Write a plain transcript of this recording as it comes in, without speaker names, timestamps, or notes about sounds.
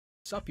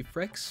What's up, you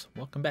fricks?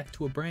 Welcome back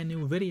to a brand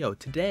new video.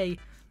 Today,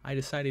 I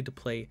decided to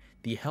play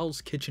the Hell's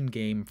Kitchen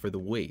game for the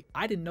Wii.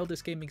 I didn't know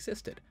this game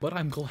existed, but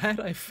I'm glad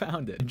I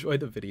found it. Enjoy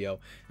the video,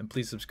 and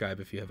please subscribe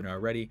if you haven't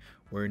already.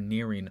 We're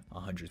nearing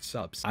 100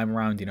 subs. I'm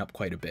rounding up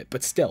quite a bit,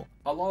 but still.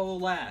 Hello,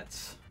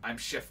 lads. I'm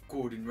Chef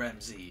Gordon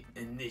Ramsay,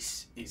 and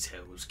this is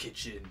Hell's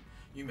Kitchen.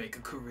 You make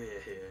a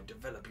career here and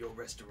develop your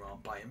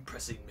restaurant by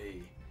impressing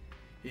me.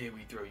 Here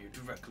we throw you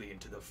directly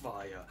into the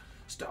fire.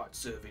 Start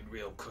serving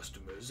real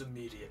customers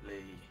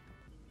immediately.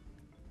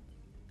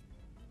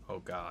 Oh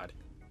God.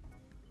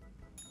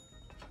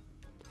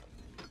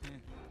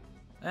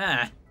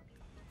 Ah!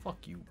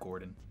 Fuck you,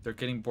 Gordon. They're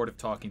getting bored of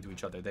talking to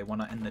each other. They want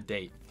to end the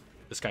date.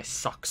 This guy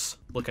sucks.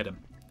 Look at him.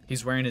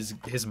 He's wearing his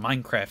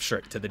Minecraft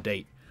shirt to the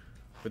date.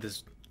 With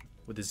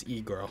his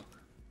e-girl.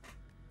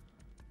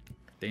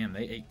 Damn,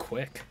 they ate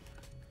quick.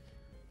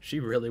 She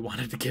really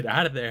wanted to get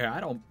out of there.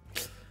 I don't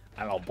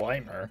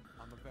blame her.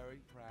 I'm a very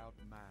proud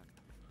man.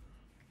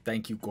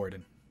 Thank you,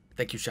 Gordon.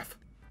 Thank you, Chef.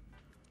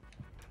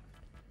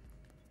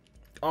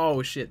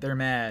 Oh shit, they're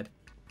mad.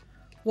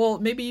 Well,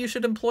 maybe you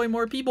should employ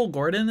more people,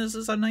 Gordon. This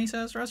is a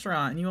nice-ass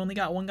restaurant, and you only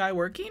got one guy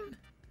working?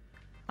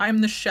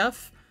 I'm the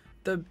chef,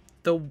 the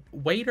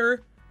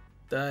waiter,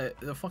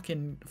 the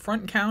fucking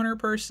front counter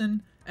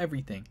person,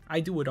 everything.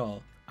 I do it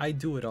all. I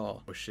do it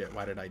all. Oh shit,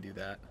 why did I do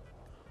that?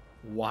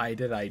 Why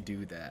did I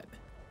do that?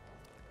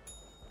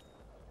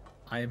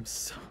 I am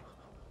so...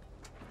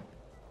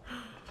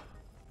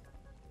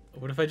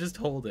 What if I just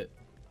hold it?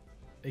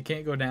 It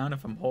can't go down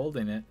if I'm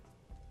holding it.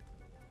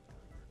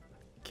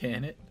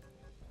 Can it?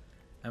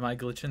 Am I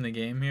glitching the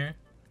game here?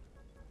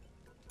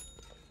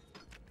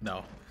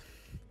 No.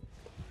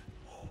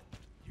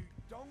 You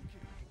donkey.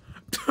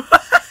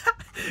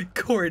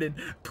 Gordon,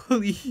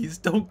 please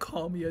don't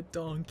call me a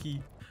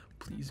donkey.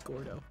 Please,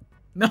 Gordo.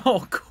 No,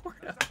 Gordo.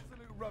 That's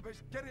absolute rubbish.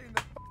 Get it in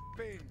the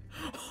bin.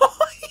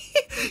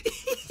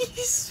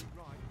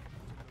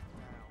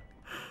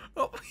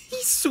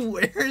 He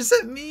swears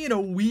at me in a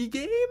Wii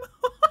game?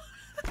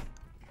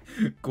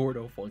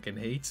 Gordo fucking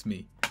hates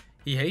me.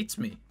 He hates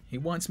me. He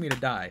wants me to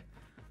die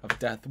of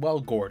death. Well,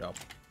 Gordo,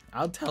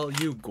 I'll tell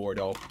you,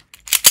 Gordo.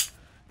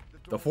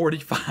 The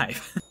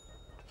 45.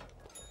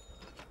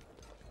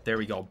 There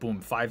we go. Boom.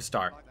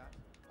 5-star.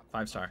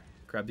 5-star.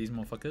 Grab these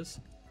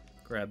motherfuckers.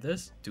 Grab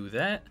this. Do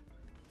that.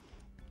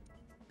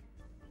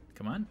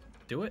 Come on.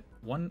 Do it.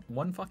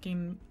 One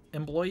fucking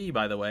employee,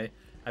 by the way.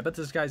 I bet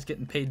this guy's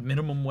getting paid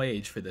minimum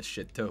wage for this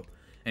shit, too.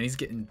 And he's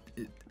getting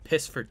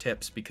pissed for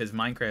tips because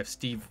Minecraft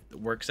Steve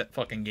works at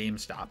fucking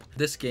GameStop.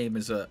 This game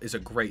is a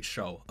great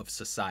show of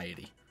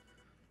society.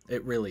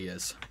 It really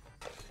is.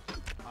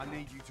 I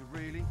need you to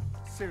really,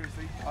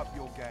 seriously up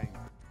your game.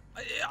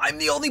 I'm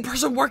the only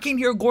person working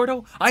here,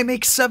 Gordo. I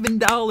make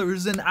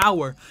 $7 an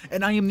hour,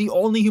 and I am the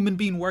only human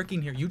being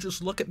working here. You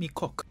just look at me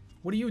cook.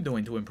 What are you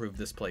doing to improve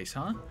this place,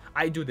 huh?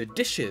 I do the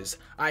dishes.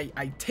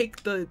 I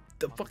take the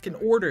fucking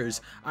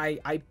orders.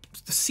 I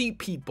seat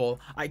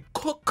people. I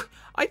cook.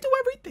 I do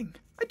everything.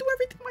 I do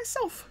everything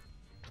myself.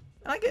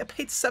 And I get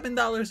paid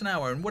 $7 an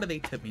hour. And what do they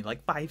tip me?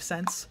 Like 5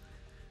 cents?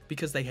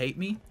 Because they hate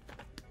me?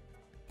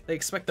 They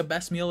expect the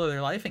best meal of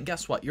their life. And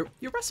guess what? Your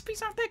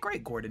recipes aren't that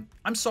great, Gordon.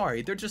 I'm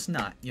sorry. They're just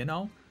not, you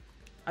know?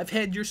 I've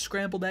had your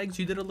scrambled eggs.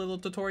 You did a little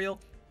tutorial.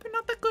 They're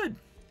not that good.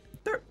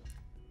 They're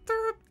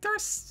a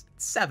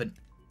 7.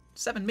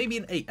 7, maybe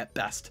an 8 at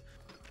best.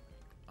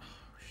 Oh,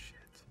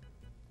 shit.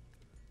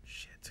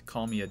 Shit.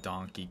 Call me a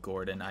donkey,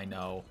 Gordon. I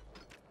know.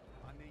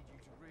 I need you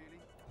to really.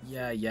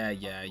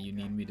 Yeah. You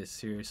need me to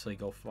seriously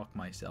go fuck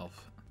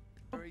myself.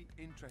 Very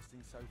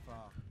interesting so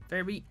far.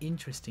 Very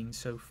interesting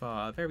so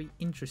far. Very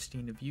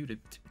interesting of you to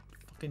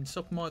fucking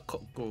suck my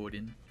cock,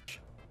 Gordon.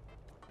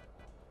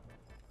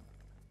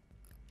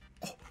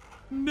 Oh,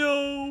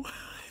 no.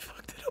 I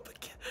fucked it up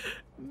again.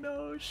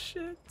 No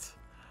shit.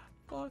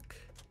 Fuck.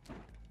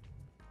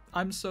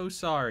 I'm so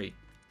sorry.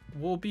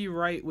 We'll be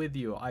right with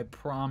you. I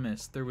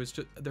promise. There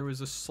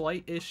was a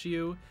slight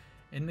issue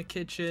in the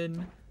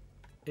kitchen.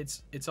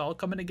 It's all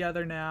coming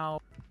together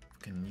now.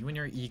 Fucking you and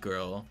your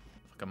e-girl.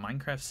 Fucking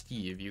Minecraft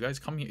Steve. You guys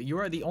come here. You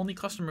are the only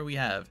customer we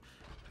have.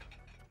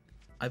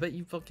 I bet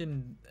you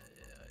fucking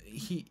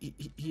he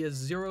has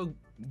 0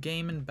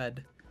 game in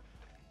bed.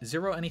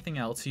 0 anything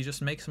else. He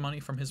just makes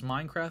money from his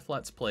Minecraft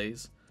Let's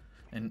Plays.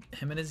 And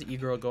him and his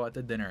e-girl go out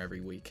to dinner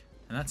every week.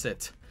 And that's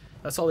it.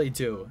 That's all they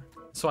do.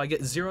 So I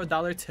get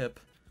 $0 tip.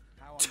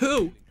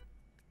 2.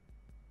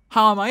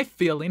 How am I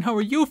feeling? How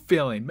are you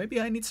feeling?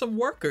 Maybe I need some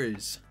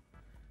workers.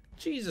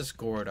 Jesus,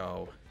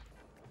 Gordo.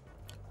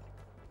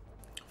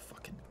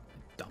 Fucking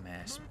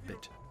dumbass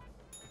bitch.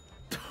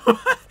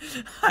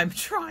 I'm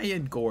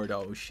trying,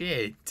 Gordo.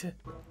 Shit.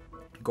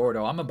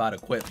 Gordo, I'm about to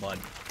quit, bud.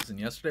 Listen,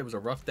 yesterday was a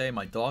rough day.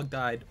 My dog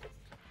died.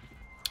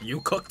 You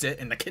cooked it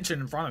in the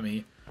kitchen in front of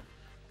me.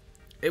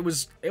 It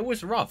was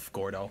rough,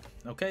 Gordo.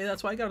 Okay,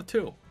 that's why I got a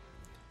 2.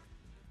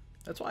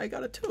 That's why I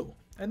got a 2.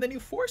 And then you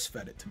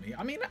force-fed it to me.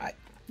 I mean, I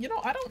don't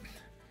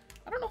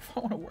know if I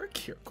want to work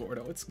here,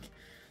 Gordo. It's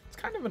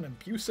kind of an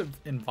abusive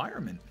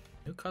environment.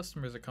 New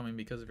customers are coming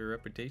because of your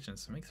reputation,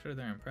 so make sure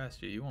they're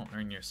impressed. You won't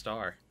earn your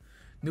star.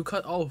 New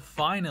cut. Oh,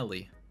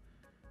 finally.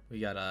 We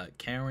got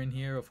Karen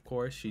here, of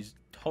course. She's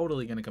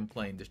totally gonna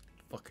complain to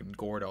fucking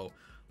Gordo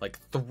like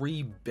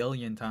 3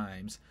 billion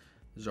times.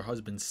 This is her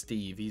husband,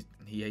 Steve.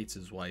 He hates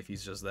his wife.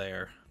 He's just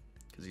there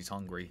because he's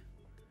hungry.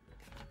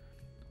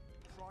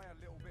 Try a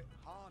little bit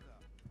harder.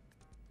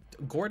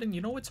 Gordon,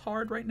 you know what's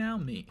hard right now?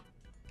 Me.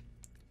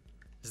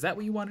 Is that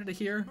what you wanted to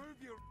hear?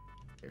 Move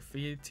your... For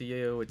you, to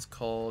you, it's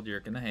cold. You're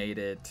gonna hate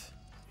it.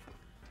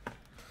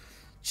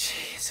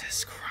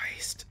 Jesus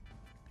Christ.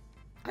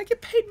 I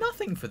get paid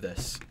nothing for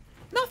this.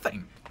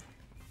 Nothing.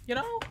 You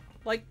know?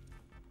 Like,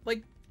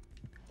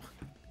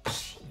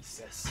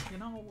 Jesus. You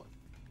know?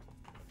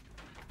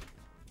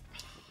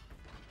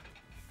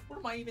 What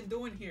am I even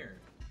doing here?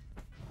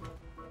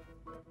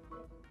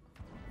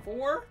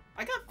 4?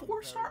 I got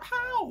 4-star.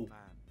 How? Man.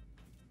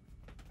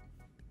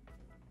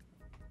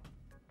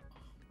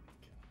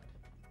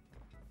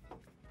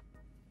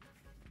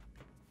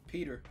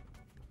 Peter,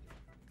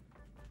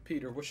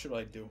 what should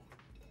I do?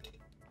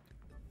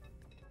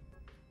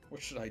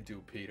 What should I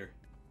do, Peter?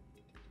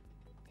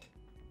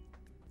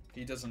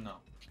 He doesn't know.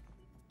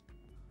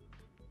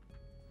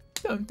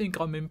 Don't think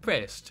I'm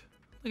impressed.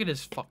 Look at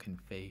his fucking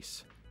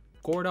face.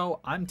 Gordo,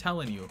 I'm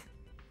telling you.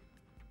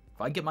 If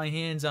I get my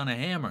hands on a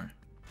hammer,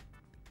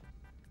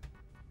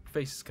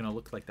 face is gonna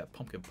look like that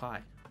pumpkin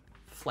pie.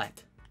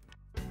 Flat.